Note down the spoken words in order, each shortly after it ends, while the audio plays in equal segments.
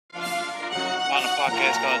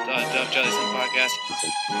podcast called Jellison Podcast.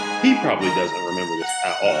 He probably doesn't remember this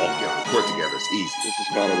at all. Yeah, we work together. It's easy. This is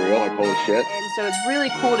kind of real, like holy shit. And so it's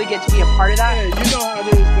really cool to get to be a part of that. Hey, you know how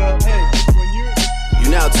it is, though. Hey, when you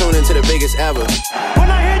now tune into the biggest ever. We're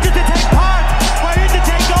not here just to take part. We're here to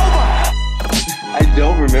take over. I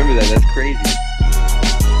don't remember that. That's crazy.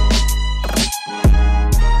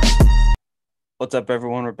 What's up,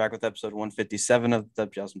 everyone? We're back with episode 157 of the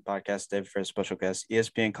Jellison Podcast. Today for a special guest,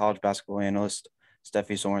 ESPN college basketball analyst,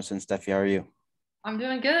 Steffi Sorensen. Steffi, how are you? I'm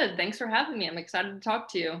doing good. Thanks for having me. I'm excited to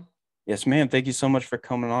talk to you. Yes, ma'am. Thank you so much for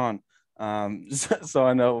coming on. So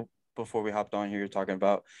I know before we hopped on here, you're talking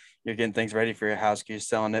about you're getting things ready for your house, you're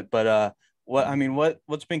selling it. But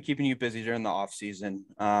what's been keeping you busy during the off season?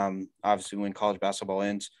 Obviously, when college basketball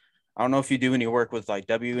ends, I don't know if you do any work with like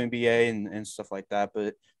WNBA and stuff like that,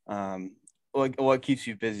 but what keeps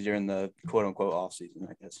you busy during the quote unquote off season,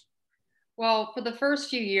 I guess? Well, for the first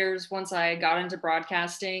few years, once I got into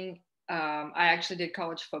broadcasting, I actually did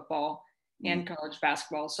college football and college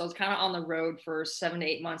basketball. So I was kind of on the road for 7 to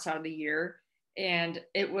 8 months out of the year. And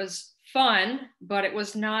it was fun, but it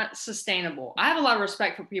was not sustainable. I have a lot of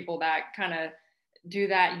respect for people that kind of do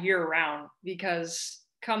that year round, because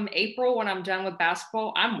come April, when I'm done with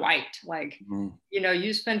basketball, I'm wiped. Like,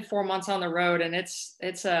 you spend 4 months on the road and it's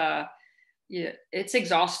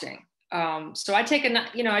exhausting. So I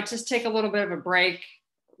just take a little bit of a break,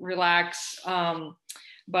 relax.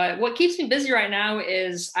 But what keeps me busy right now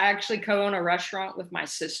is I actually co-own a restaurant with my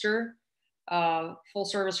sister, full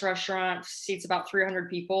service restaurant, seats about 300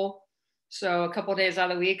 people. So a couple of days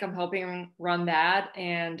out of the week, I'm helping run that.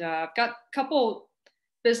 And I've got a couple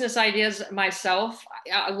business ideas myself.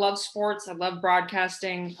 I love sports. I love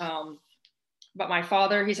broadcasting. But my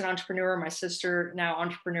father, he's an entrepreneur. My sister, now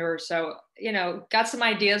entrepreneur. So, got some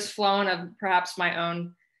ideas flowing of perhaps my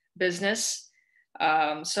own business.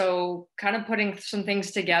 So kind of putting some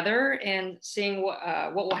things together and seeing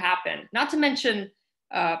what will happen. Not to mention,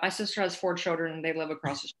 my sister has 4 children and they live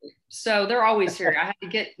across the street. So they're always here. I had to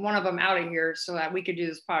get one of them out of here so that we could do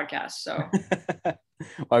this podcast. So well,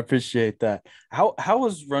 I appreciate that. How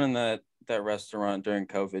was running that restaurant during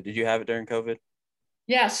COVID? Did you have it during COVID?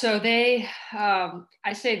 Yeah, so it's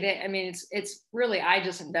really, I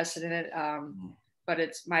just invested in it, but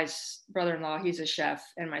it's my brother-in-law, he's a chef,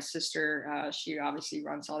 and my sister, she obviously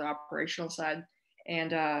runs all the operational side.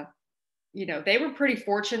 And, they were pretty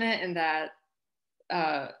fortunate in that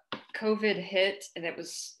COVID hit, and it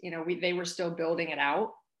was, they were still building it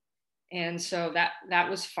out. And so that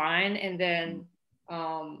was fine. And then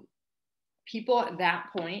people at that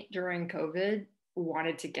point during COVID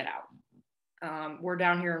wanted to get out. We're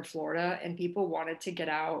down here in Florida and people wanted to get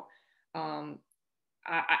out.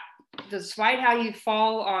 Despite how you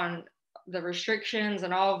fall on the restrictions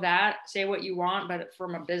and all of that, say what you want, but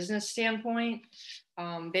from a business standpoint,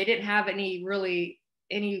 they didn't have anything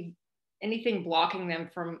blocking them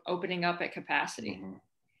from opening up at capacity.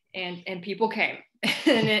 And people came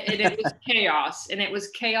and it was chaos. And it was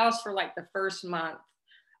chaos for like the first month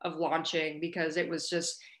of launching, because it was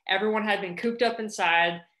just, everyone had been cooped up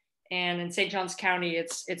inside. And in St. Johns County,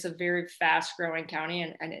 it's a very fast growing county,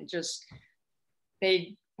 and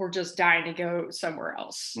they were just dying to go somewhere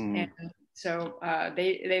else. And so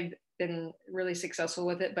they've been really successful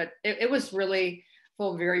with it, but it was really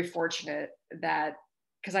very fortunate that,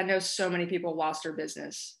 because I know so many people lost their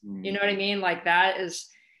business. You know what I mean? Like that is,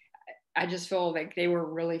 I just feel like they were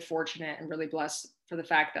really fortunate and really blessed for the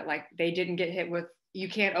fact that like they didn't get hit with, you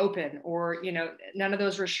can't open, or, none of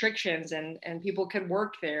those restrictions, and people could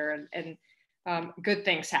work there, and good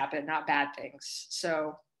things happen, not bad things.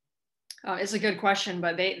 So it's a good question,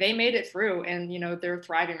 but they made it through, and, they're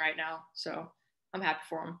thriving right now. So I'm happy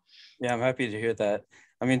for them. Yeah, I'm happy to hear that.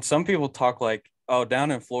 I mean, some people talk like, oh,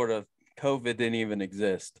 down in Florida, COVID didn't even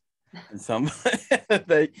exist. And some,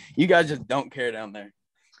 you guys just don't care down there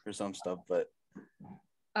for some stuff, but.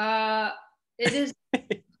 It is.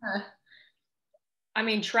 I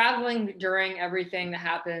mean, traveling during everything that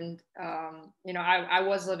happened, I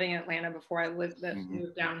was living in Atlanta before I moved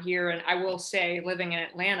down here. And I will say, living in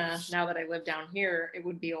Atlanta, now that I live down here, it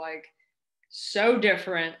would be like so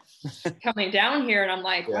different coming down here. And I'm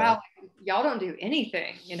like, wow, y'all don't do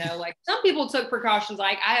anything, like some people took precautions.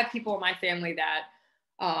 Like I have people in my family that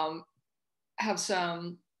have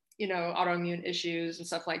some, autoimmune issues and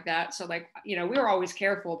stuff like that. So like, we were always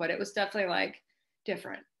careful, but it was definitely like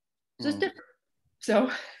different. It's just different.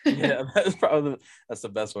 So yeah, that's the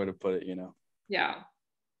best way to put it, Yeah.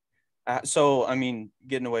 So, I mean,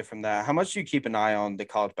 getting away from that, how much do you keep an eye on the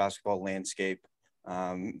college basketball landscape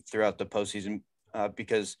throughout the postseason?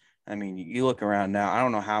 Because, I mean, you look around now, I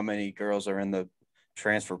don't know how many girls are in the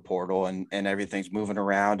transfer portal and everything's moving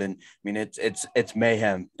around. And I mean, it's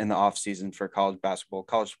mayhem in the off season for college basketball,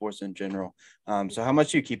 college sports in general. So how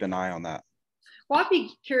much do you keep an eye on that? Well, I'd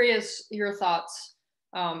be curious your thoughts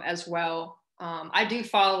as well. I do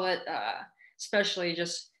follow it, especially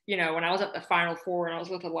just, when I was at the Final Four and I was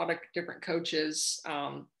with a lot of different coaches,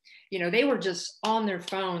 they were just on their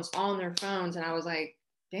phones. And I was like,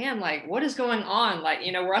 damn, like, what is going on? Like,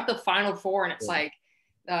 we're at the Final Four and it's like,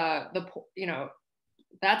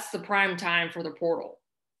 that's the prime time for the portal.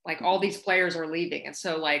 Like all these players are leaving. And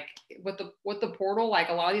so like with the portal, like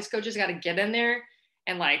a lot of these coaches got to get in there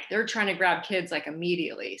and like, they're trying to grab kids like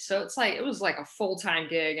immediately. So it's like, it was like a full-time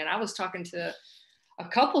gig. And I was talking to a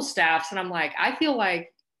couple staffs and I'm like, I feel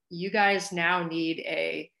like you guys now need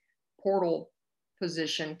a portal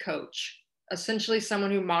position coach, essentially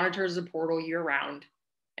someone who monitors the portal year round.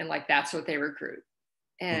 And like, that's what they recruit.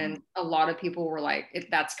 And a lot of people were like,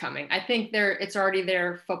 that's coming. I think it's already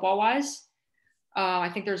there football wise. I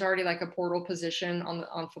think there's already like a portal position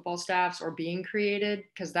on football staffs or being created.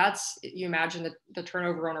 Cause you imagine the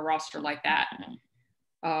turnover on a roster like that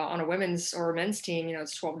on a women's or a men's team,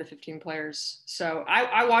 it's 12 to 15 players. So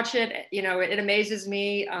I watch it, it amazes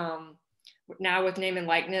me now with name and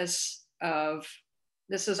likeness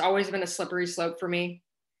this has always been a slippery slope for me.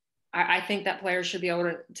 I think that players should be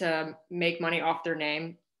able to make money off their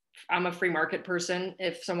name. I'm a free market person.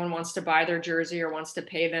 If someone wants to buy their jersey or wants to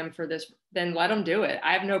pay them for this, then let them do it.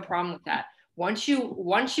 I have no problem with that. Once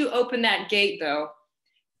you open that gate though,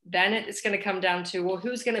 then it's going to come down to, well,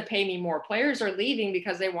 who's going to pay me more? Players are leaving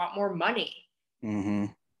because they want more money. Mm-hmm.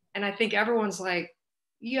 And I think everyone's like,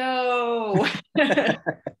 yo,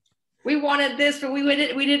 we wanted this, but we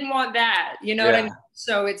didn't want that. You know what I mean?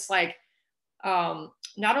 So it's like,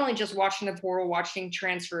 not only just watching the portal, watching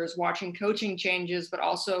transfers, watching coaching changes, but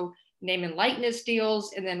also name and likeness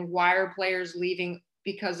deals. And then why are players leaving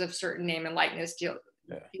because of certain name and likeness deals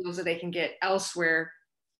that they can get elsewhere.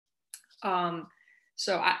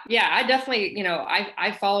 So I definitely,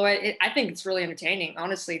 I follow it. I think it's really entertaining,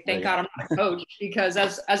 honestly. Thank God I'm not a coach, because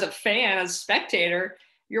as a fan, as a spectator,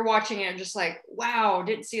 you're watching it just like, wow,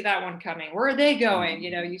 didn't see that one coming. Where are they going?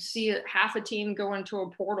 You see half a team go into a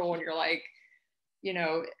portal and you're like,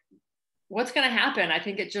 what's going to happen? I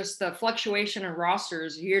think it's just the fluctuation in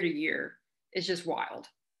rosters year to year is just wild.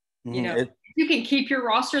 If you can keep your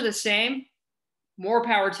roster the same, more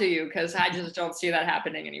power to you, because I just don't see that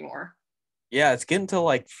happening anymore. Yeah, it's getting to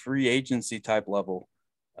like free agency type level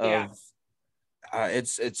of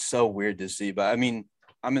it's so weird to see. But I mean,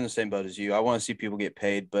 I'm in the same boat as you. I want to see people get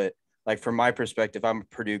paid, but like from my perspective, I'm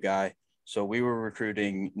a Purdue guy. So we were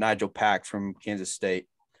recruiting Nigel Pack from Kansas State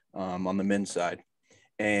on the men's side.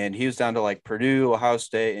 And he was down to like Purdue, Ohio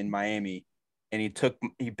State, and Miami. And he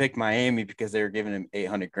picked Miami because they were giving him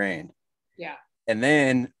 $800,000. Yeah. And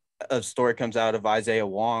then a story comes out of Isaiah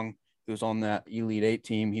Wong, who's on that Elite 8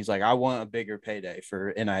 team. He's like, I want a bigger payday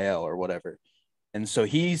for NIL or whatever. And so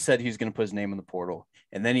he said he was going to put his name in the portal.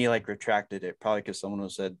 And then he like retracted it, probably because someone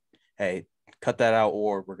said, hey, cut that out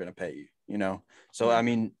or we're going to pay you, So, I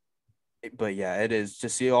mean, but yeah, it is to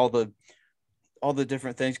see all the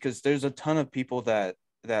different things, because there's a ton of people that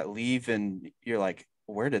leave and you're like,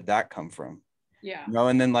 where did that come from? Yeah.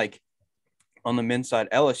 And then like on the men's side,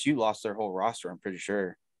 LSU lost their whole roster, I'm pretty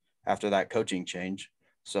sure, after that coaching change.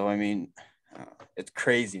 So, I mean, it's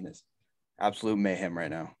craziness, absolute mayhem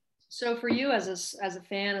right now. So for you as a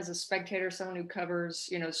fan, as a spectator, someone who covers,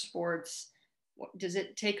 sports, does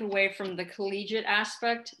it take away from the collegiate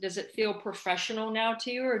aspect? Does it feel professional now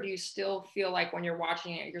to you, or do you still feel like when you're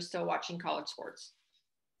watching it, you're still watching college sports?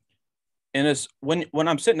 And it's when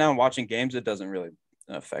I'm sitting down watching games, it doesn't really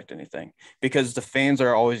affect anything, because the fans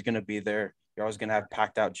are always going to be there. You're always going to have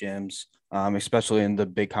packed out gyms, especially in the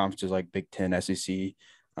big conferences like Big Ten, SEC,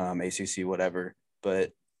 ACC, whatever.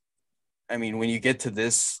 But I mean, when you get to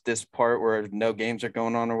this part where no games are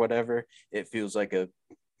going on or whatever, it feels like a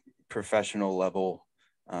professional level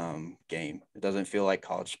game. It doesn't feel like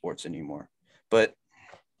college sports anymore. But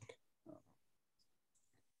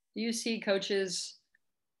do you see coaches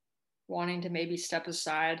wanting to maybe step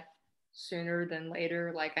aside sooner than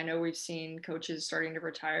later? Like, I know we've seen coaches starting to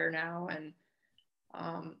retire now, and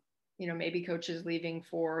maybe coaches leaving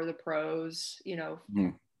for the pros,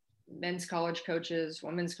 men's college coaches,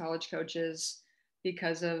 women's college coaches,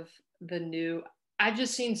 because of I've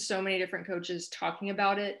just seen so many different coaches talking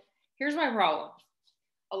about it. Here's my problem.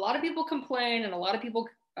 A lot of people complain, and a lot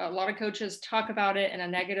of coaches talk about it in a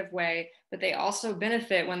negative way, but they also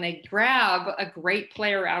benefit when they grab a great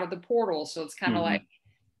player out of the portal. So it's kind of like,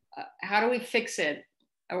 how do we fix it?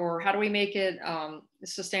 Or how do we make it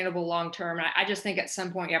sustainable long-term? I just think at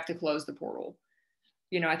some point you have to close the portal.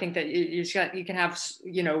 I think that you can have,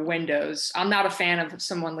 windows. I'm not a fan of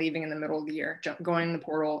someone leaving in the middle of the year, going in the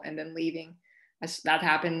portal and then leaving. That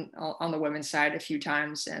happened on the women's side a few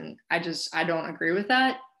times. And I don't agree with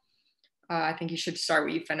that. I think you should start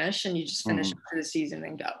where you finish, and you just finish for the season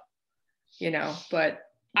and go, but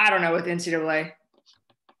I don't know with NCAA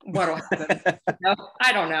what'll happen.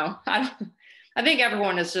 I don't know. I think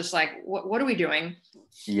everyone is just like, what are we doing?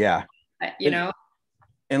 Yeah.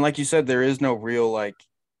 And like you said, there is no real like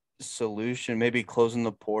solution, maybe closing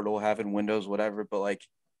the portal, having windows, whatever, but like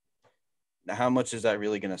how much is that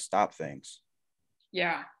really going to stop things?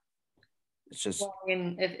 Yeah. It's just, well, I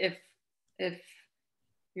mean, if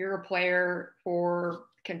you're a player for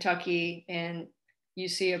Kentucky and you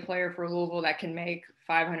see a player for Louisville that can make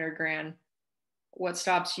 $500,000, what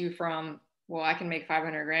stops you from, well, I can make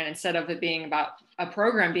 $500,000, instead of it being about a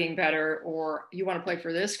program being better, or you want to play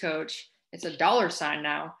for this coach, it's a dollar sign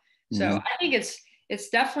now. So I think it's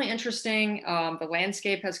definitely interesting. The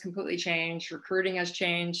landscape has completely changed. Recruiting has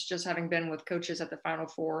changed, just having been with coaches at the Final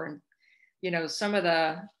Four. And, some of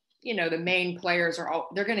the, the main players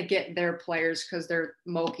they're going to get their players because they're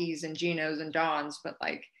Mulkeys and Genos and Dons, but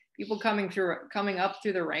like people coming up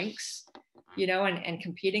through the ranks, and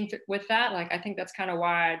competing with that. Like, I think that's kind of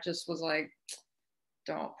why I just was like,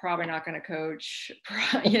 probably not going to coach,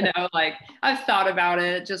 like I've thought about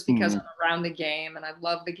it just because I'm around the game and I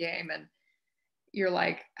love the game. And you're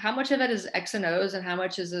like, how much of it is X and O's and how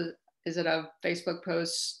much is it a Facebook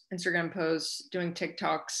post, Instagram posts, doing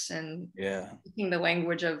TikToks and speaking the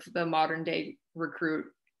language of the modern day recruit?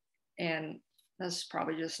 And that's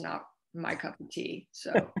probably just not my cup of tea.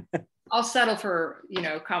 So I'll settle for,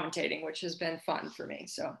 commentating, which has been fun for me.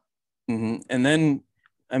 So. And then,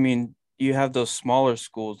 I mean, you have those smaller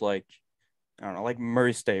schools like, I don't know, like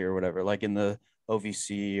Murray State or whatever, like in the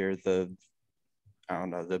OVC or the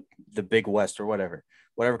Big West or whatever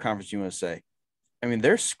conference you want to say. I mean,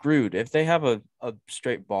 they're screwed. If they have a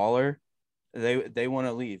straight baller, they want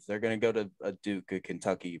to leave. They're going to go to a Duke, a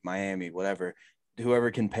Kentucky, Miami, whatever,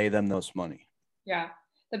 whoever can pay them most money. Yeah.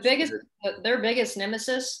 Their biggest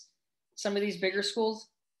nemesis, some of these bigger schools,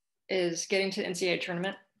 is getting to the NCAA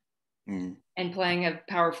tournament and playing a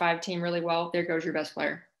Power 5 team really well. There goes your best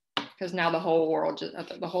player, because now the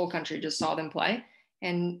whole country just saw them play,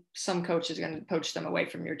 and some coach is going to poach them away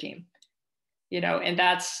from your team. And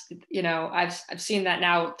that's, I've seen that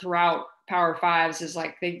now throughout Power 5s, is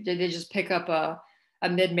like they just pick up a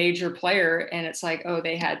mid-major player, and it's like, oh,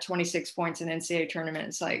 they had 26 points in the NCAA tournament.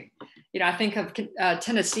 It's like, I think of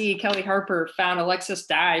Tennessee. Kelly Harper found Alexis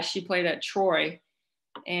Dye. She played at Troy,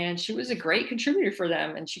 and she was a great contributor for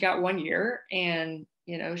them. And she got 1 year, and,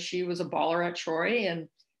 she was a baller at Troy and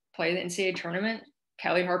played the NCAA tournament.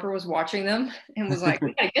 Kelly Harper was watching them and was like,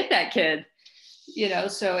 we gotta get that kid.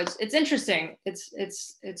 So it's interesting.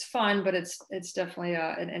 It's fun, but it's definitely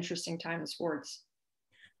an interesting time in sports.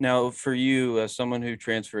 Now, for you, as someone who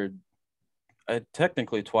transferred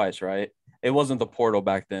technically twice, right? It wasn't the portal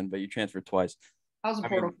back then, but you transferred twice. I was a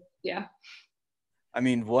portal. Yeah. I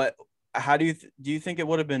mean, how do you think it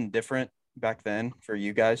would have been different back then for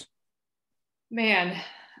you guys? Man,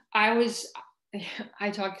 I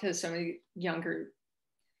talked to so many younger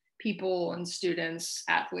people and students,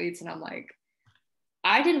 athletes, and I'm like,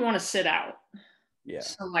 I didn't want to sit out. Yeah.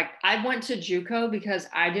 So like I went to JUCO because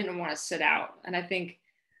I didn't want to sit out. And I think,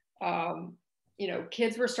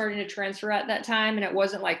 kids were starting to transfer at that time, and it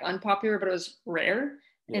wasn't like unpopular, but it was rare.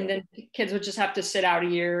 Yeah. And then kids would just have to sit out a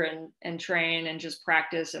year and train and just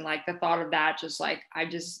practice. And like the thought of that, just like, I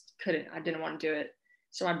didn't want to do it.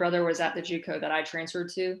 So my brother was at the JUCO that I transferred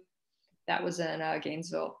to. That was in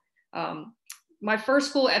Gainesville. My first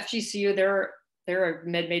school, FGCU, they're a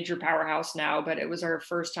mid-major powerhouse now, but it was our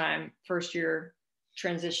first year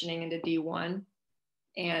transitioning into D1.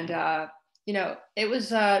 And, it was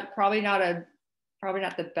probably not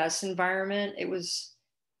the best environment. It was,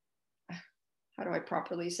 how do I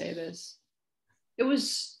properly say this? I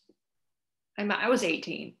was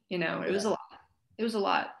 18, it was a lot. It was a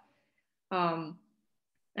lot. And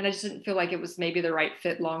I just didn't feel like it was maybe the right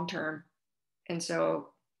fit long-term. And so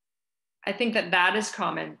I think that is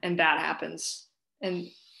common, and that happens. And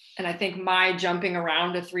I think my jumping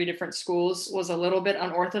around to 3 different schools was a little bit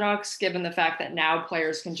unorthodox, given the fact that now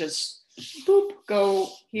players can just go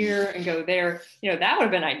here and go there. That would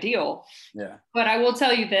have been ideal. Yeah. But I will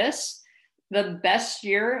tell you this, the best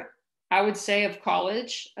year I would say of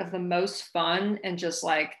college, of the most fun and just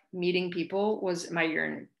like meeting people, was my year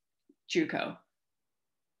in JUCO.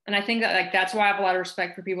 And I think that like that's why I have a lot of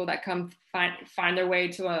respect for people that come find their way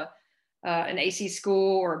to an AC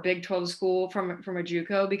school or a Big 12 school from a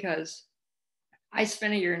JUCO, because I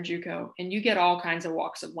spent a year in JUCO, and you get all kinds of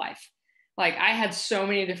walks of life. Like I had so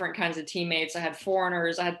many different kinds of teammates. I had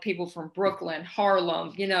foreigners, I had people from Brooklyn,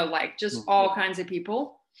 Harlem, like just all kinds of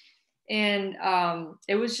people. And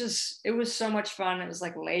it was so much fun. It was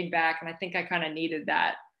like laid back. And I think I kind of needed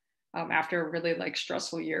that after a really like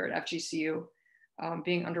stressful year at FGCU,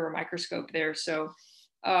 being under a microscope there. So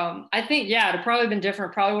I think, yeah, it'd probably been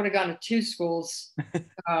different. Probably would have gone to 2 schools.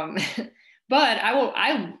 But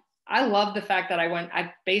I love the fact that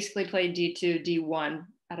I basically played D2, D1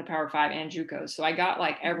 at a Power 5 and JUCO. So I got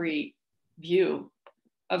like every view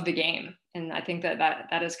of the game. And I think that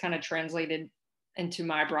has kind of translated into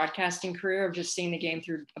my broadcasting career of just seeing the game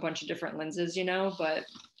through a bunch of different lenses, but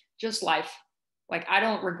just life. Like I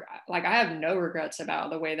have no regrets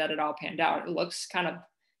about the way that it all panned out. It looks kind of,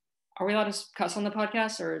 are we allowed to cuss on the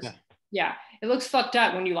podcast or yeah, it looks fucked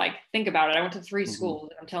up when you like think about it. I went to 3 schools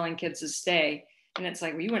and I'm telling kids to stay. And it's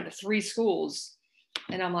like, well, you went to 3 schools.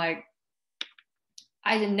 And I'm like,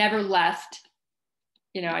 I never left.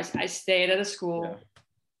 I stayed at a school.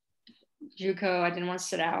 JUCO, I didn't want to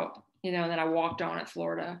sit out, and then I walked on at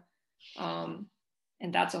Florida. And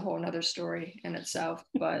that's a whole nother story in itself.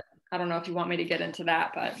 But I don't know if you want me to get into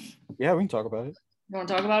that, but. Yeah, we can talk about it. You want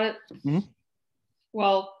to talk about it? Mm-hmm.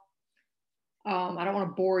 Well, I don't want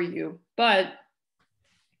to bore you, but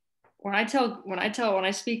when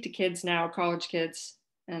I speak to kids now, college kids,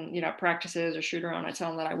 and practices or shoot around, I tell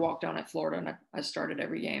them that I walked on at Florida and I started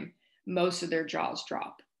every game. Most of their jaws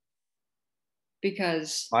drop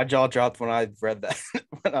because my jaw dropped when I read that.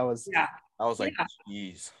 When I was like,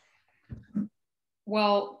 geez.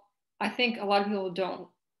 Well, I think a lot of people don't.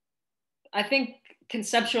 I think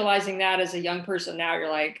conceptualizing that as a young person now, you're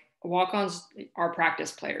like, walk-ons are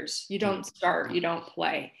practice players. You don't start, you don't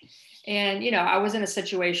play. And, I was in a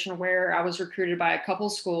situation where I was recruited by a couple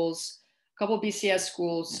schools, a couple BCS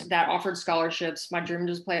schools that offered scholarships. My dream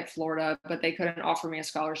was to play at Florida, but they couldn't offer me a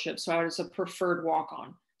scholarship. So I was a preferred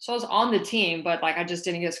walk-on. So I was on the team, but like, I just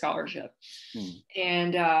didn't get a scholarship.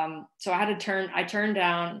 And so I turned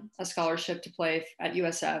down a scholarship to play at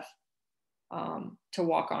USF to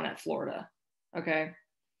walk on at Florida. Okay.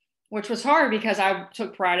 Which was hard because I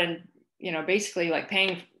took pride in, basically like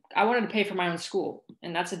I wanted to pay for my own school.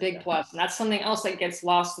 And that's a big plus. And that's something else that gets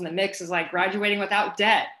lost in the mix is like graduating without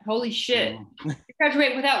debt. Holy shit. You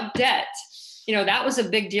graduate without debt. That was a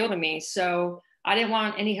big deal to me. So I didn't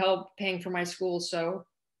want any help paying for my school. So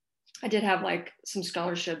I did have like some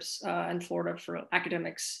scholarships in Florida for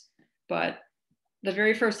academics. But the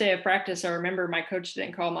very first day of practice, I remember my coach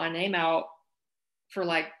didn't call my name out for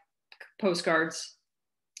like postcards.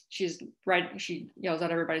 She yells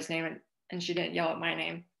out everybody's name and she didn't yell at my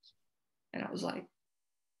name. And I was like,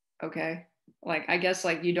 okay, like, I guess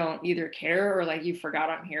like you don't either care or like you forgot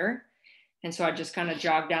I'm here. And so I just kind of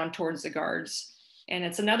jogged down towards the guards. And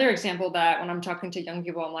it's another example that when I'm talking to young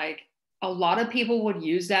people, I'm like, a lot of people would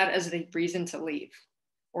use that as the reason to leave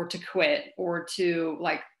or to quit or to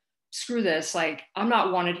like, screw this, like I'm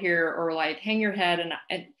not wanted here, or like hang your head.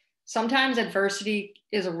 And sometimes adversity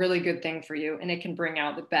is a really good thing for you and it can bring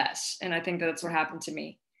out the best. And I think that's what happened to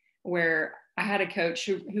me, where I had a coach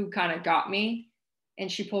who kind of got me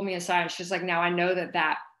and she pulled me aside and she's like, now I know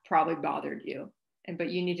that probably bothered you.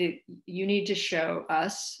 But you need to show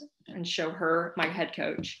us and show her, my head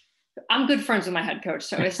coach. I'm good friends with my head coach,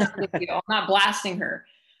 so it's not a big deal. I'm not blasting her,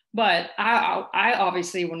 but I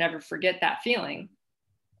obviously will never forget that feeling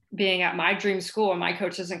being at my dream school and my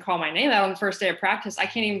coach doesn't call my name out on the first day of practice. I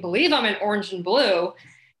can't even believe I'm in orange and blue.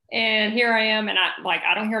 And here I am. And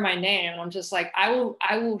I don't hear my name. And I'm just like, I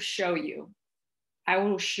will show you. I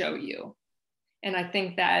will show you. And I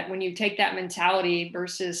think that when you take that mentality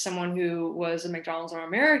versus someone who was a McDonald's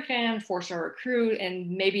All-American, 4-star recruit, and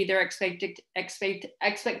maybe their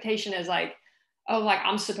expectation is like, oh, like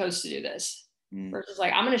I'm supposed to do this, versus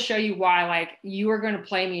like, I'm going to show you why, like you are going to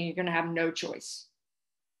play me and you're going to have no choice.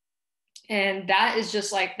 And that is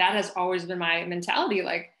just like, that has always been my mentality.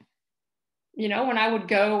 Like, when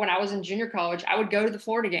I was in junior college, I would go to the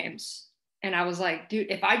Florida games and I was like, dude,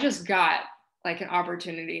 if I just got like an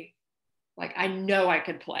opportunity, like, I know I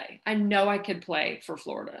could play. I know I could play for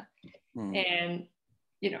Florida. And,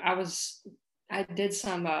 I did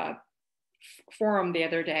some forum the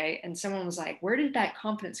other day and someone was like, where did that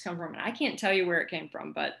confidence come from? And I can't tell you where it came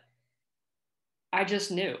from, but I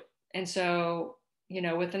just knew. And so,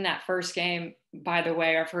 within that first game, by the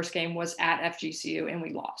way, our first game was at FGCU and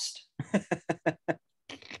we lost.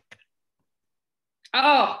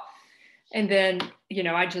 And then,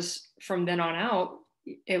 from then on out,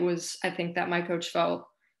 it was, I think that my coach felt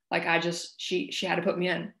like she had to put me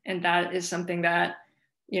in. And that is something that,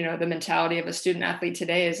 the mentality of a student athlete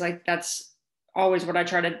today is like, that's always what I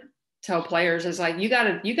try to tell players is like, you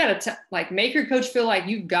gotta like make your coach feel like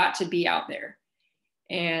you've got to be out there.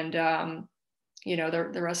 And,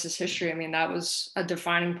 the rest is history. I mean, that was a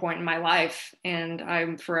defining point in my life, and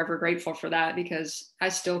I'm forever grateful for that because I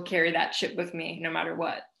still carry that chip with me no matter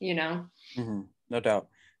what, Mm-hmm. No doubt.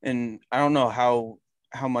 And I don't know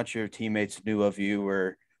how much your teammates knew of you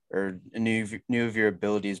or knew of your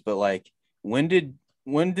abilities, but like, when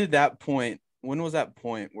was that point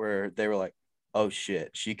where they were like, oh shit,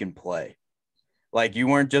 she can play? Like, you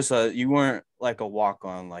weren't like a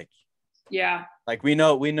walk-on, like, yeah. Like we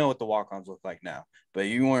know what the walk-ons look like now, but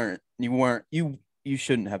you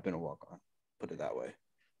shouldn't have been a walk-on, put it that way.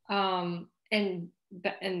 And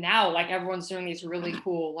now like everyone's doing these really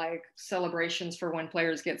cool like celebrations for when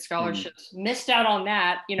players get scholarships. Missed out on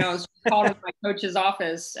that. I was called in my coach's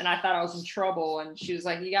office and I thought I was in trouble, and she was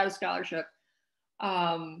like, you got a scholarship.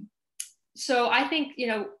 So I think,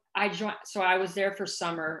 I joined, so I was there for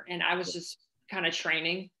summer and I was just kind of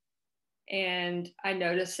training. And I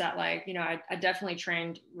noticed that like, I definitely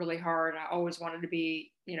trained really hard. I always wanted to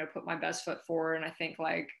be, put my best foot forward. And I think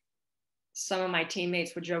like some of my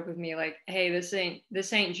teammates would joke with me like, hey, this ain't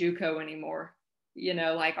JUCO anymore.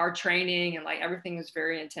 Like our training and like everything was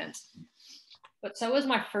very intense. But so was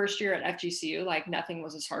my first year at FGCU. Like nothing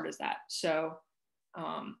was as hard as that. So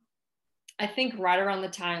I think right around the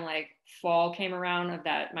time like fall came around of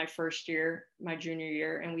that, my first year, my junior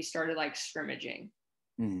year, and we started like scrimmaging.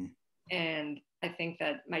 Mm-hmm. And I think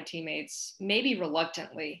that my teammates, maybe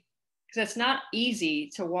reluctantly, because it's not easy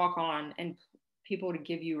to walk on and people to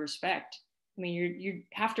give you respect. I mean, you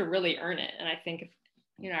have to really earn it. And I think if,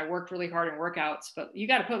 I worked really hard in workouts, but you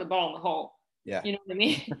got to put the ball in the hole. Yeah. You know what I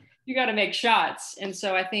mean? You got to make shots. And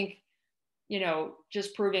so I think,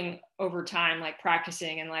 just proving over time, like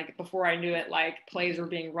practicing, and like before I knew it, like plays were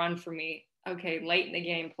being run for me. Okay, late in the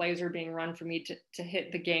game, plays are being run for me to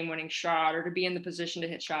hit the game-winning shot or to be in the position to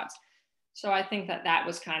hit shots. So I think that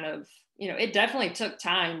was kind of, it definitely took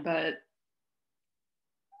time, but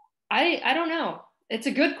I don't know. It's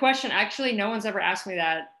a good question. Actually, no one's ever asked me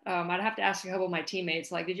that. I'd have to ask a couple of my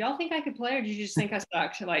teammates, like, did y'all think I could play or did you just think I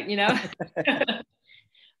sucked? Like,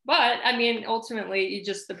 But I mean, ultimately,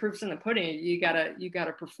 the proof's in the pudding. You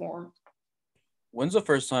gotta perform. When's the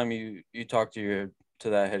first time you talked to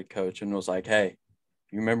that head coach and was like, hey,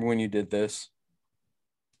 you remember when you did this?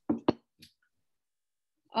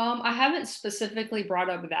 I haven't specifically brought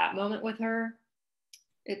up that moment with her.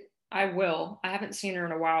 I will. I haven't seen her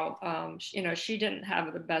in a while. She didn't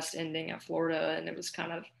have the best ending at Florida, and it was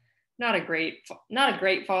kind of not a great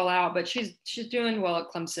fallout. But she's doing well at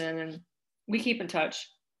Clemson, and we keep in touch.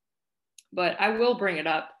 But I will bring it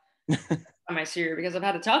up on my series because I've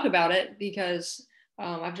had to talk about it because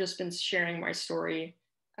I've just been sharing my story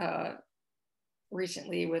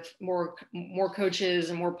recently with more coaches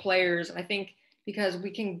and more players. And I think because we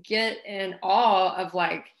can get in awe of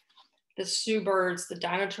like the Sue Birds, the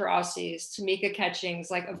Dinah Taurasi's, Tamika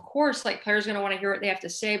Catchings. Like, of course, like players are going to want to hear what they have to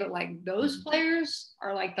say, but like those players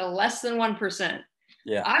are like the less than 1%.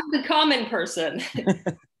 Yeah. I'm the common person.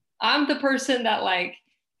 I'm the person that like,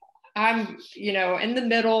 I'm, in the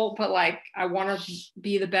middle, but like, I want to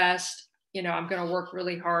be the best, I'm going to work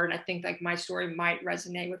really hard. I think like my story might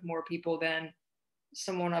resonate with more people than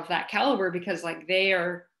someone of that caliber because like they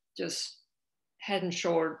are just head and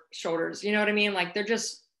shoulders, you know what I mean? Like they're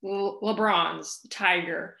just LeBron's,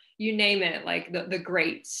 Tiger, you name it, like the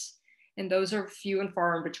greats. And those are few and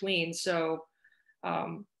far in between. So I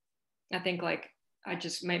think like, I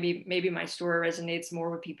just maybe my story resonates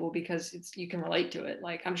more with people because you can relate to it.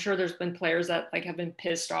 Like I'm sure there's been players that like have been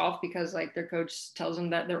pissed off because like their coach tells them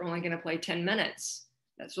that they're only going to play 10 minutes.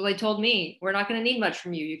 That's what they told me. We're not going to need much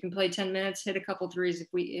from you. You can play 10 minutes, hit a couple threes if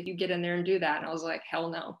you get in there and do that. And I was like, hell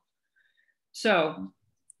no. So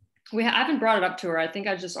I haven't brought it up to her. I think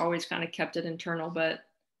I just always kind of kept it internal, but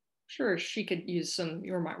sure, she could use some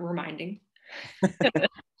reminding.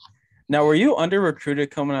 Now, were you under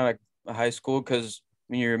recruited coming out of high school? Because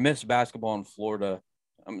I mean, you're Miss Basketball in Florida,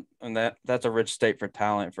 and that's a rich state for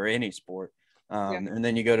talent for any sport. And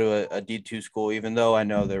then you go to a D2 school, even though I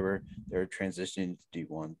know they were transitioning to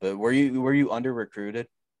D1. But were you under recruited?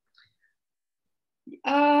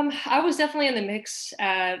 I was definitely in the mix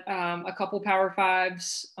at a couple Power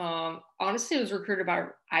Fives. Honestly, I was recruited by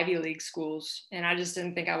Ivy League schools, and I just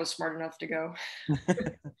didn't think I was smart enough to go.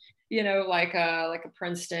 Like a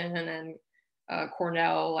Princeton and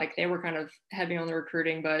Cornell, like they were kind of heavy on the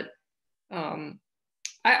recruiting, but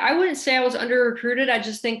I wouldn't say I was under recruited. I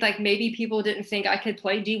just think like maybe people didn't think I could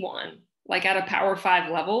play D1 like at a Power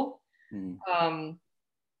 5 level.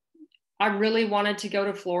 I really wanted to go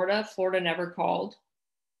to Florida. Florida never called.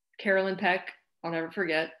 Carolyn Peck I'll never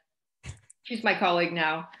forget. She's my colleague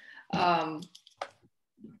now.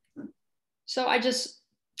 So I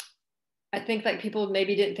think like people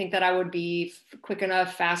maybe didn't think that I would be quick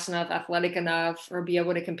enough, fast enough, athletic enough, or be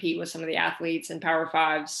able to compete with some of the athletes in Power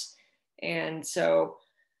Fives. And so,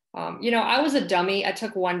 I was a dummy. I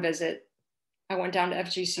took one visit. I went down to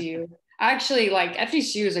FGCU. Actually, like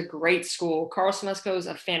FGCU is a great school. Carl Smesko is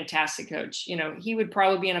a fantastic coach. He would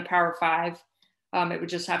probably be in a Power Five. It would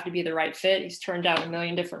just have to be the right fit. He's turned out a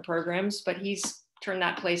million different programs, but he's turned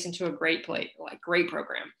that place into a great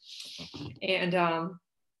program. And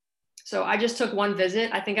so I just took one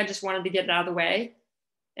visit. I think I just wanted to get it out of the way,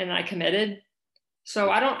 and I committed. So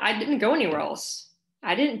I didn't go anywhere else.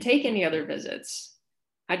 I didn't take any other visits.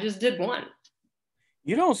 I just did one.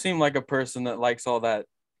 You don't seem like a person that likes all that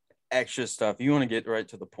extra stuff. You want to get right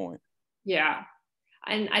to the point. Yeah.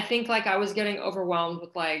 And I think like I was getting overwhelmed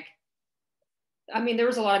with there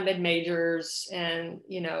was a lot of mid-majors and,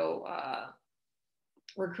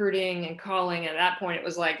 recruiting and calling. And at that point, it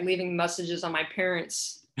was like leaving messages on my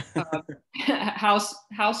parents'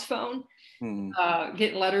 house phone,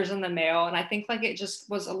 getting letters in the mail. And I think like it just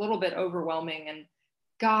was a little bit overwhelming. And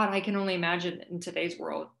God, I can only imagine in today's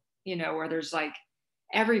world, where there's like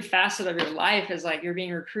every facet of your life is like you're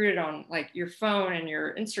being recruited on like your phone and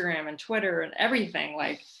your Instagram and Twitter and everything.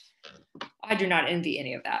 Like I do not envy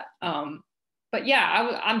any of that. But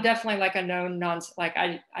yeah, I'm definitely like a known nonsense. Like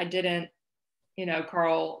I didn't,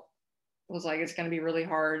 Carl was like, it's going to be really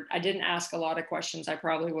hard. I didn't ask a lot of questions I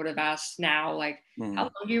probably would have asked now, like how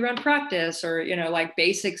long do you run practice or, like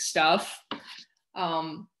basic stuff.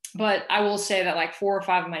 But I will say that like 4 or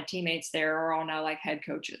 5 of my teammates there are all now like head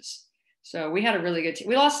coaches. So we had a really good team.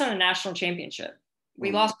 We lost in a national championship.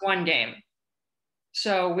 We lost one game.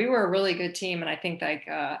 So we were a really good team. And I think like,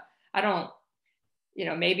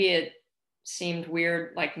 maybe it seemed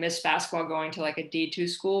weird, like Miss Basketball going to like a D2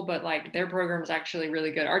 school, but like their program is actually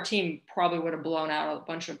really good. Our team probably would have blown out a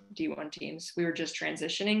bunch of D1 teams. We were just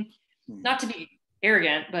transitioning, not to be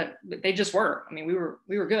arrogant, but they just were. I mean,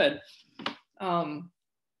 we were good.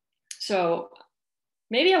 So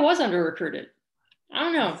maybe I was under recruited. I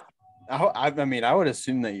don't know. I would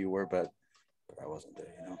assume that you were, but I wasn't there,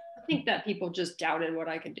 I think that people just doubted what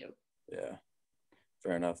I could do. Yeah,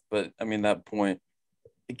 fair enough. But I mean, that point,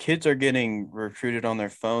 the kids are getting recruited on their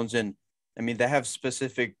phones, and I mean, they have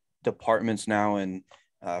specific departments now, and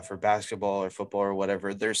for basketball or football or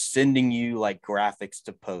whatever, they're sending you like graphics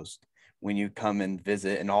to post when you come and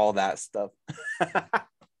visit and all that stuff.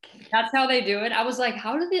 That's how they do it. I was like,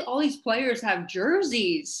 how do all these players have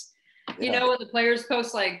jerseys? Yeah. When the players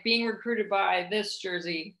post like being recruited by this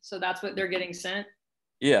jersey, so that's what they're getting sent.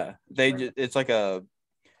 Yeah, they do it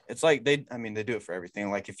for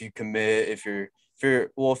everything. Like if you commit, if you're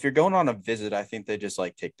going on a visit, I think they just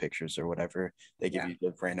like take pictures or whatever. They give you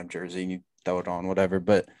the random jersey and you throw it on, whatever.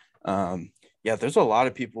 But there's a lot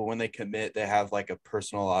of people when they commit, they have like a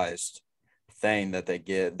personalized thing that they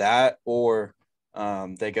get that, or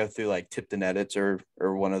they go through like Tipped and Edits or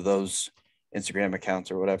one of those Instagram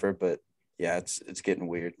accounts or whatever. But yeah, it's getting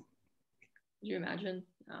weird. Could you imagine?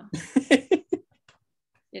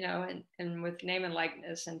 And with name and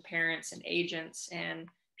likeness and parents and agents and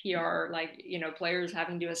PR, like, players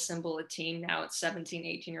having to assemble a team now at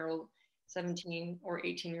 17 or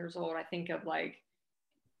 18 years old. I think of like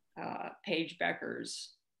Paige Becker's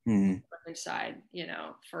side,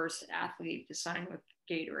 first athlete to sign with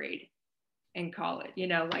Gatorade in college,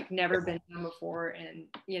 like never been done before. And,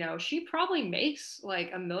 she probably makes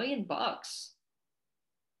like $1 million.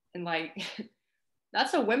 And like,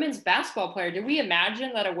 that's a women's basketball player. Did we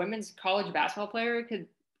imagine that a women's college basketball player could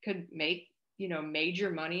make,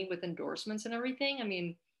 major money with endorsements and everything? I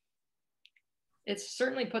mean, it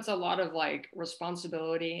certainly puts a lot of like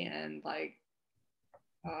responsibility and like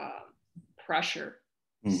pressure.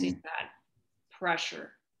 See that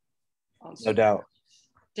pressure. No doubt.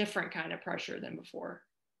 Different kind of pressure than before.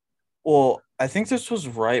 Well, I think this was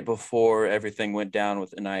right before everything went down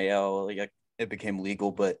with NIL. Like it became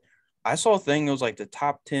legal, but I saw a thing that was like the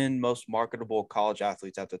top 10 most marketable college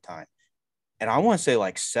athletes at the time. And I want to say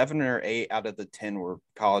like 7 or 8 out of the 10 were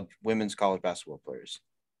women's college basketball players.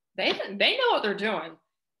 They know what they're doing.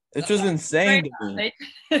 It's just insane to me.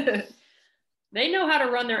 They know how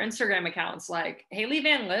to run their Instagram accounts. Like Haley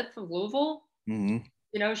Van Lith of Louisville,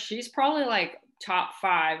 she's probably like top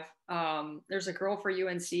 5. There's a girl for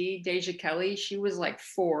UNC, Deja Kelly. She was like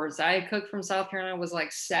 4. Zaya Cook from South Carolina was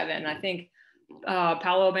like 7. I think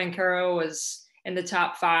Paolo Banchero was in the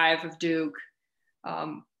top 5 of Duke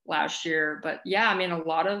last year. But yeah, I mean, a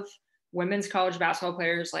lot of women's college basketball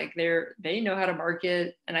players, like they know how to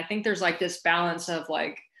market. And I think there's like this balance of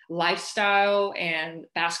like, lifestyle and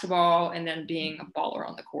basketball, and then being a baller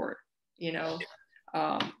on the court,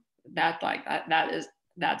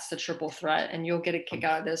 that's the triple threat. And you'll get a kick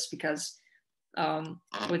out of this because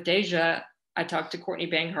with Deja, I talked to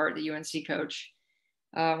Courtney Banghart, the UNC coach,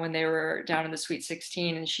 when they were down in the Sweet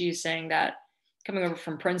 16, and she's saying that coming over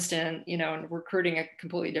from Princeton, and recruiting a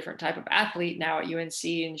completely different type of athlete now at UNC.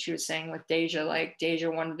 And she was saying with Deja, like Deja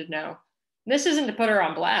wanted to know, this isn't to put her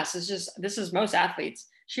on blast. It's just, this is most athletes.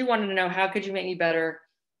 She wanted to know, how could you make me better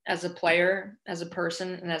as a player, as a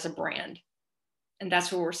person, and as a brand? And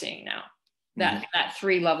that's what we're seeing now. That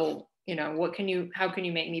 3 level, how can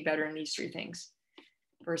you make me better in these 3 things?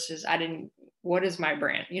 Versus what is my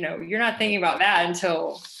brand? You're not thinking about that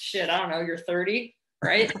until I don't know, you're 30,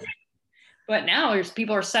 right? But now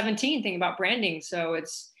people are 17 thinking about branding. So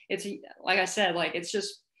it's like I said, like it's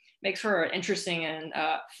just makes for an interesting and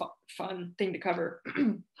fun thing to cover.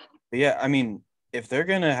 Yeah, I mean, if they're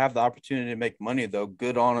gonna have the opportunity to make money, though,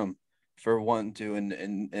 good on them for wanting to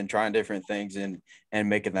and trying different things and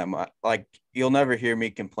making that money. Like, you'll never hear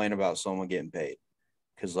me complain about someone getting paid,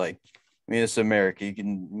 because it's America. You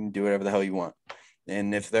can do whatever the hell you want.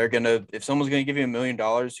 And if someone's gonna give you $1 million,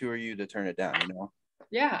 who are you to turn it down?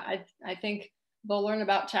 Yeah, I think they'll learn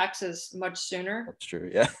about taxes much sooner. That's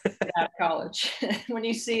true. Yeah. At college, when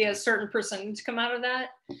you see a certain percentage come out of that,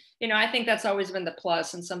 I think that's always been the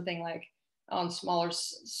plus. And something like on smaller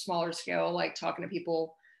scale, like talking to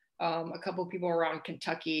people, a couple of people around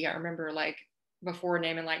Kentucky. I remember like before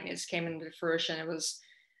Name and Likeness came into fruition, it was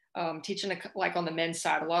teaching like on the men's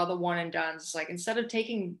side, a lot of the one and dones, like instead of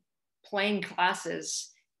taking plain classes,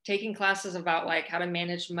 taking classes about like how to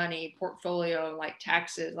manage money, portfolio, like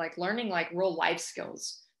taxes, like learning like real life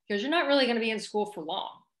skills, because you're not really going to be in school for long.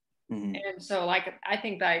 Mm-hmm. And so like, I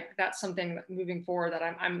think that that's something moving forward that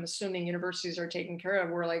I'm assuming universities are taking care of,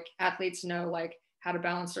 where like athletes know like how to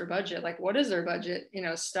balance their budget, like what is their budget,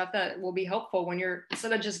 stuff that will be helpful when you're,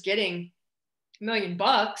 instead of just getting $1 million,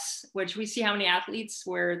 which we see how many athletes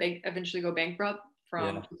where they eventually go bankrupt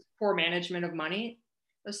from poor management of money.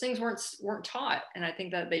 Those things weren't taught. And I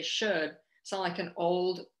think that they should. Sound like an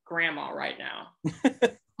old grandma right now.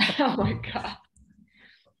 Oh my God.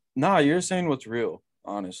 No, you're saying what's real,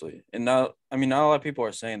 honestly. And now, not a lot of people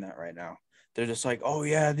are saying that right now. They're just like, oh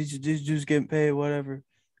yeah, these dudes getting paid, whatever.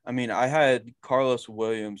 I had Carlos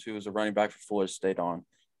Williams, who was a running back for Florida State, on.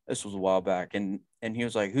 This was a while back. And he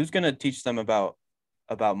was like, who's going to teach them about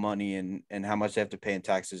money and how much they have to pay in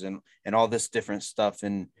taxes and all this different stuff.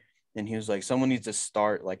 And he was like, someone needs to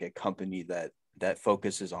start like a company that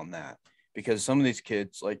focuses on that, because some of these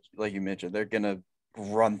kids, like you mentioned, they're going to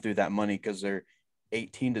run through that money because they're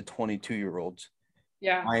 18 to 22-year-olds.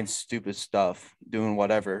 Yeah. Buying stupid stuff, doing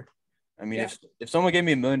whatever. If someone gave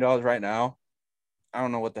me $1 million right now, I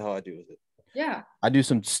don't know what the hell I'd do with it. Yeah. I do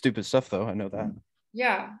some stupid stuff though. I know that.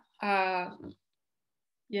 Yeah.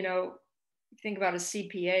 Think about a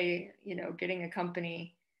CPA, getting a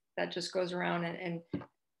company that just goes around and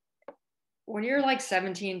when you're like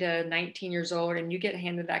 17 to 19 years old and you get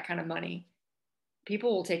handed that kind of money,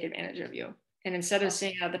 people will take advantage of you. And instead of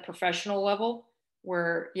seeing at the professional level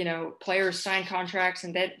where, players sign contracts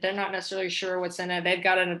and they're not necessarily sure what's in it. They've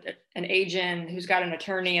got an agent who's got an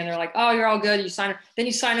attorney and they're like, oh, you're all good. Then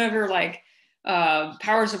you sign over like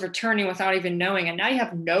powers of attorney without even knowing. And now you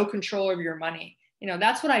have no control over your money.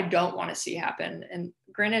 That's what I don't want to see happen. And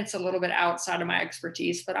granted, it's a little bit outside of my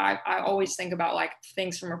expertise, but I always think about like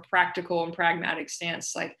things from a practical and pragmatic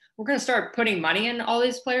stance. Like, we're going to start putting money in all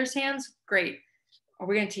these players' hands. Great. Are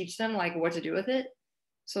we going to teach them like what to do with it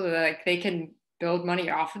so that like they can build money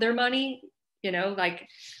off of their money?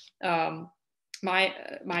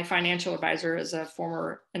 My financial advisor is a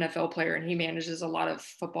former NFL player and he manages a lot of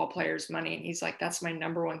football players' money. And he's like, that's my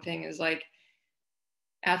number one thing is like,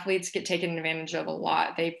 athletes get taken advantage of a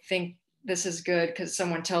lot. They think this is good because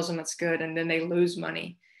someone tells them it's good and then they lose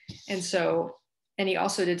money. And he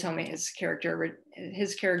also did tell me his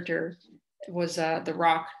character was The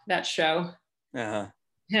Rock, that show. Uh-huh.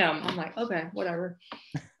 Him. I'm like, okay, whatever.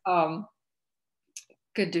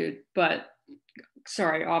 Good dude, but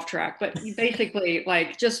sorry, off track. But basically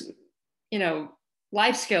like just,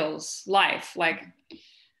 life skills, like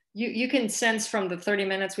you can sense from the 30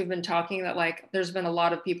 minutes we've been talking that like there's been a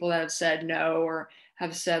lot of people that have said no or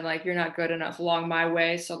have said like you're not good enough along my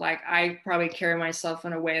way. So like I probably carry myself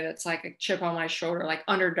in a way that's like a chip on my shoulder, like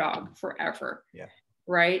underdog forever. Yeah.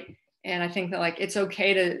 Right. And I think that like it's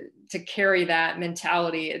okay to carry that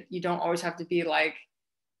mentality. You don't always have to be like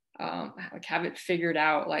have it figured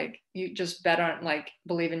out. Like you just bet on like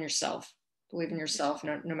believe in yourself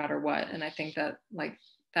no matter what. And I think that like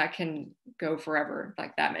that can go forever,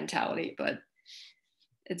 like that mentality. But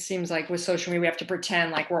it seems like with social media, we have to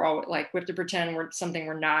pretend like we're all like, we have to pretend we're something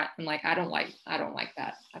we're not. And like, I don't like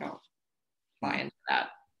that. I don't buy into that.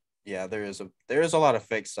 Yeah, there is a lot of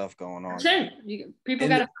fake stuff going on. People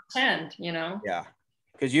got to pretend, you know? Yeah.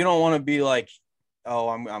 Because you don't want to be like, oh,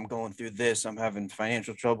 I'm going through this. I'm having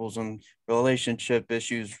financial troubles and relationship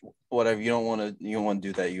issues, whatever. You don't want to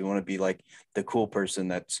do that. You want to be like the cool person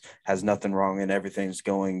that has nothing wrong and everything's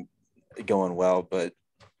going well. But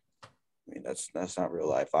I mean, that's not real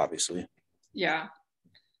life, obviously. Yeah.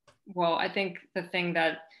 Well, I think the thing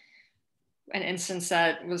that an instance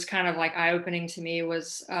that was kind of like eye-opening to me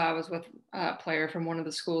was with a player from one of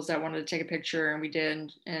the schools that wanted to take a picture, and we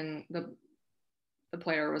did, and the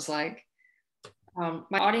player was like,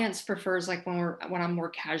 my audience prefers like when I'm more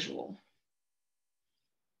casual.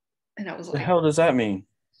 And I was like, the hell does that mean?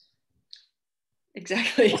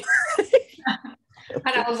 Exactly.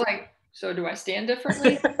 And I was like, so do I stand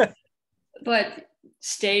differently? But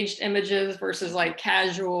staged images versus like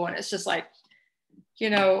casual, and it's just like, you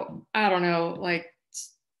know, I don't know, like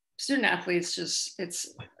student athletes there's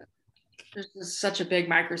just such a big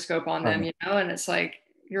microscope on them, you know, and it's like,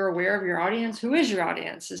 you're aware of your audience. Who is your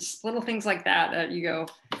audience? It's little things like that you go,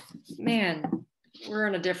 man, we're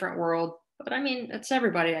in a different world. But I mean, it's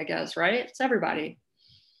everybody, I guess, right? It's everybody.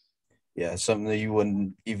 Yeah, something that you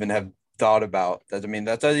wouldn't even have thought about. That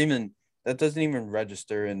doesn't even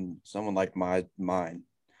register in someone like my mind.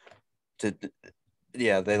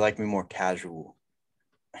 They like me more casual.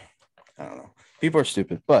 I don't know. People are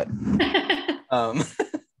stupid, but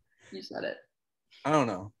You said it. I don't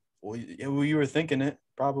know. Well, you were thinking it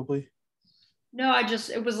probably. No,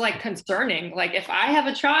 it was like concerning. Like if I have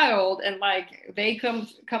a child and like they come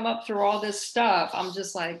up through all this stuff, I'm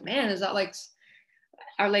just like, man, is that like,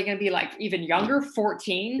 are they going to be like even younger,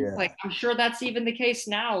 14? Yeah. Like, I'm sure that's even the case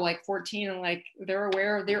now, like 14, and like they're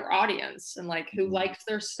aware of their audience and like who likes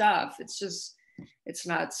their stuff. It's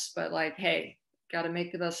nuts, but like, hey, got to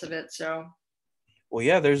make the best of it. So, well,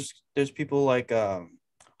 yeah, there's people like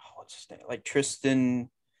what's his name? Like Tristan,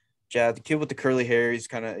 the kid with the curly hair.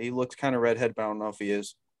 He looks kind of redhead, but I don't know if he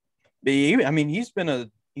is. But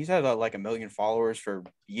he's had like 1 million followers for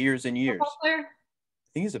years and years. Football player?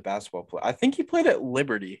 I think he's a basketball player. I think he played at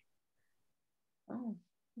Liberty. Oh,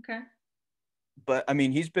 okay. But I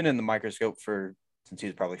mean, he's been in the microscope since he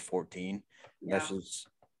was probably 14. Yeah. That's just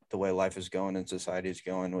the way life is going and society is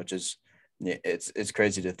going, which is, it's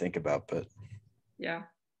crazy to think about. But yeah.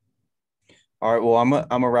 All right. Well, I'm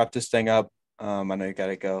gonna wrap this thing up. I know you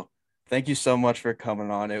gotta go. Thank you so much for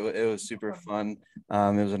coming on. It was super fun. It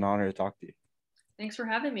was an honor to talk to you. Thanks for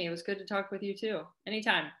having me. It was good to talk with you too.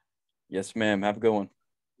 Anytime. Yes, ma'am. Have a good one.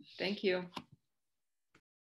 Thank you.